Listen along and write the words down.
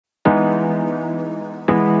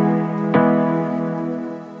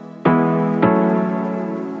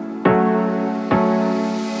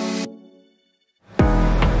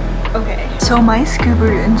So my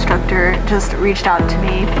scuba instructor just reached out to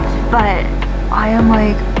me, but I am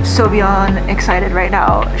like so beyond excited right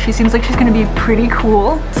now. She seems like she's gonna be pretty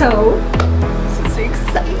cool. So this is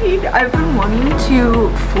exciting. I've been wanting to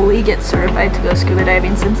fully get certified to go scuba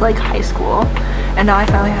diving since like high school, and now I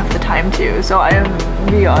finally have the time to, so I am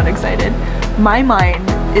beyond excited. My mind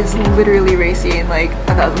is literally racing like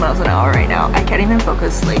 1,000 miles an hour right now. I can't even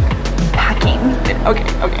focus like packing. Okay,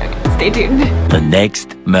 stay tuned. The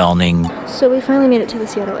next morning. So we finally made it to the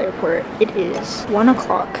Seattle airport. It is 1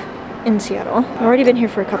 o'clock in Seattle. I've already been here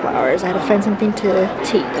for a couple hours. I had to find something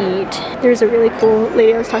to eat. There's a really cool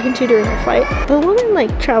lady I was talking to during our flight. The woman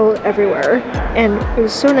like traveled everywhere, and it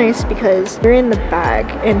was so nice because we're in the back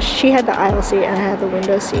and she had the aisle seat and I had the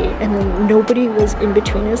window seat, and then nobody was in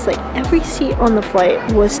between us. Like every seat on the flight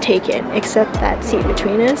was taken except that seat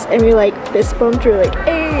between us, and we like fist bumped. We were like,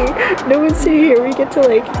 hey, no one's sitting here. We get to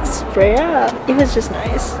like spray out. It was just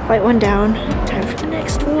nice. Flight one down. Time for the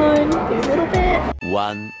next one. In a little bit.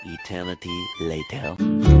 One eternity later. We're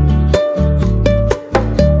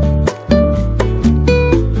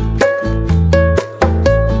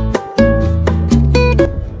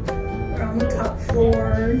on the top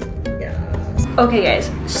floor. Yeah. Okay guys,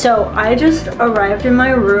 so I just arrived in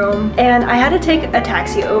my room and I had to take a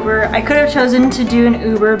taxi over. I could have chosen to do an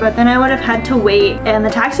Uber, but then I would have had to wait, and the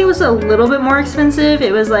taxi was a little bit more expensive.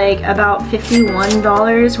 It was like about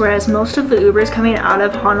 $51, whereas most of the Ubers coming out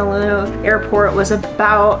of Honolulu airport was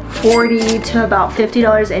about $40 to about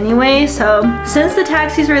 $50 anyway. So since the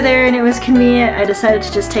taxis were there and it was convenient, I decided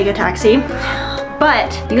to just take a taxi.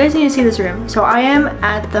 But you guys need to see this room. So I am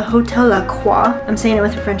at the Hotel La Croix. I'm saying it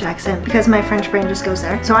with a French accent because my French brain just goes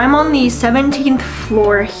there. So I'm on the 17th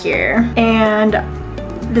floor here, and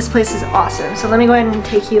this place is awesome. So let me go ahead and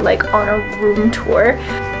take you like on a room tour.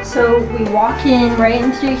 So we walk in right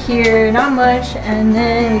in through here, not much, and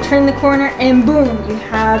then we turn the corner and boom, you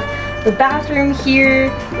have the bathroom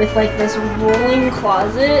here with like this rolling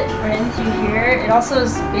closet right in through here. It also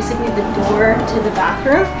is basically the door to the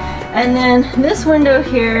bathroom. And then this window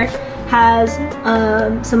here has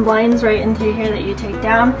some blinds right in through here that you take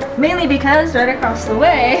down, mainly because right across the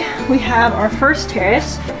way we have our first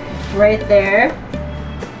terrace right there.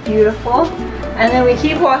 Beautiful. And then we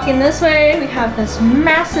keep walking this way. We have this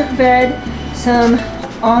massive bed, some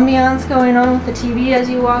ambiance going on with the TV as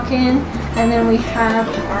you walk in, and then we have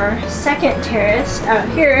our second terrace out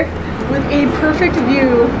here with a perfect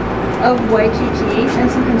view of Waikiki and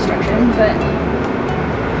some construction, but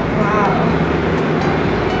wow.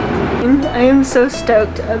 I am so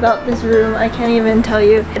stoked about this room, I can't even tell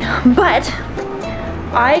you. But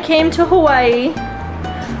I came to Hawaii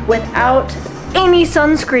without any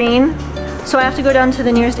sunscreen, so I have to go down to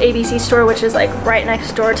the nearest ABC store, which is like right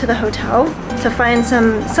next door to the hotel, to find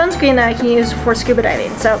some sunscreen that I can use for scuba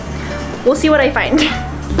diving. So we'll see what I find.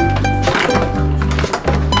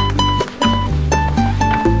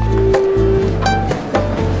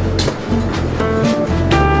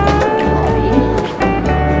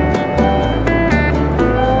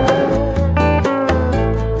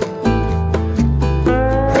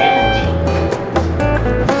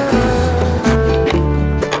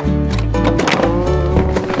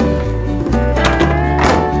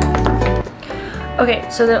 Okay,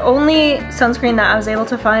 so the only sunscreen that I was able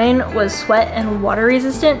to find was sweat and water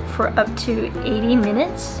resistant for up to 80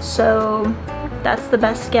 minutes. So that's the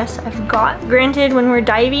best guess I've got. Granted, when we're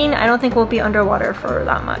diving, I don't think we'll be underwater for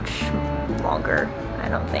that much longer. I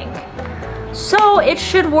don't think. So it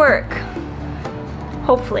should work.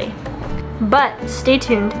 Hopefully. But stay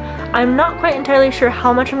tuned. I'm not quite entirely sure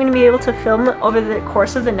how much I'm going to be able to film over the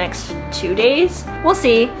course of the next 2 days. We'll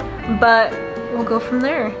see, but we'll go from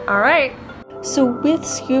there. All right. So with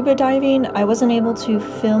scuba diving, I wasn't able to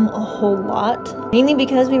film a whole lot, mainly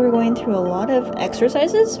because we were going through a lot of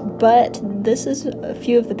exercises, but this is a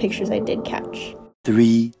few of the pictures I did catch.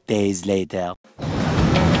 3 days later.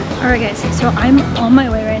 Alright guys, so I'm on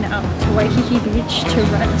my way right now to Waikiki Beach to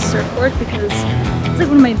rent a surfboard because it's like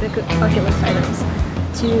one of my bucket list items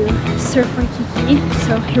to surf Waikiki.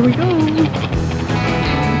 So here we go!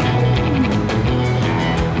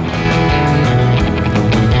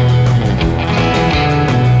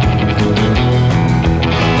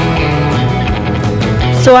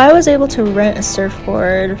 So I was able to rent a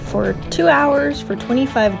surfboard for 2 hours for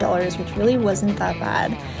 $25, which really wasn't that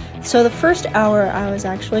bad. So the first hour I was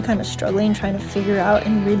actually kind of struggling trying to figure out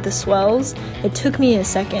and read the swells. It took me a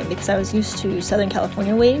second because I was used to Southern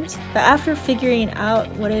California waves. But after figuring out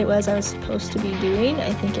what it was I was supposed to be doing,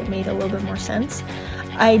 I think it made a little bit more sense.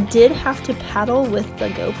 I did have to paddle with the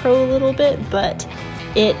GoPro a little bit, but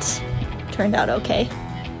it turned out okay.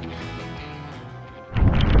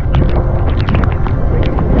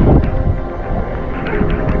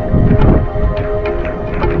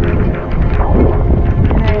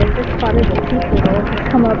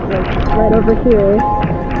 right over here.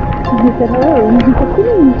 And he said hello. And I said,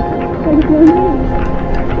 how you doing?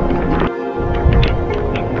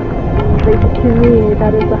 Like, to me,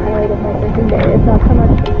 that is the highlight of my surfing day. It's not so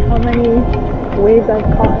much how many waves I've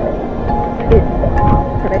caught. It's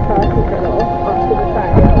that I saw a sea turtle off to the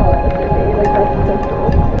side while I was surfing. Like, that's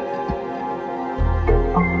so cool.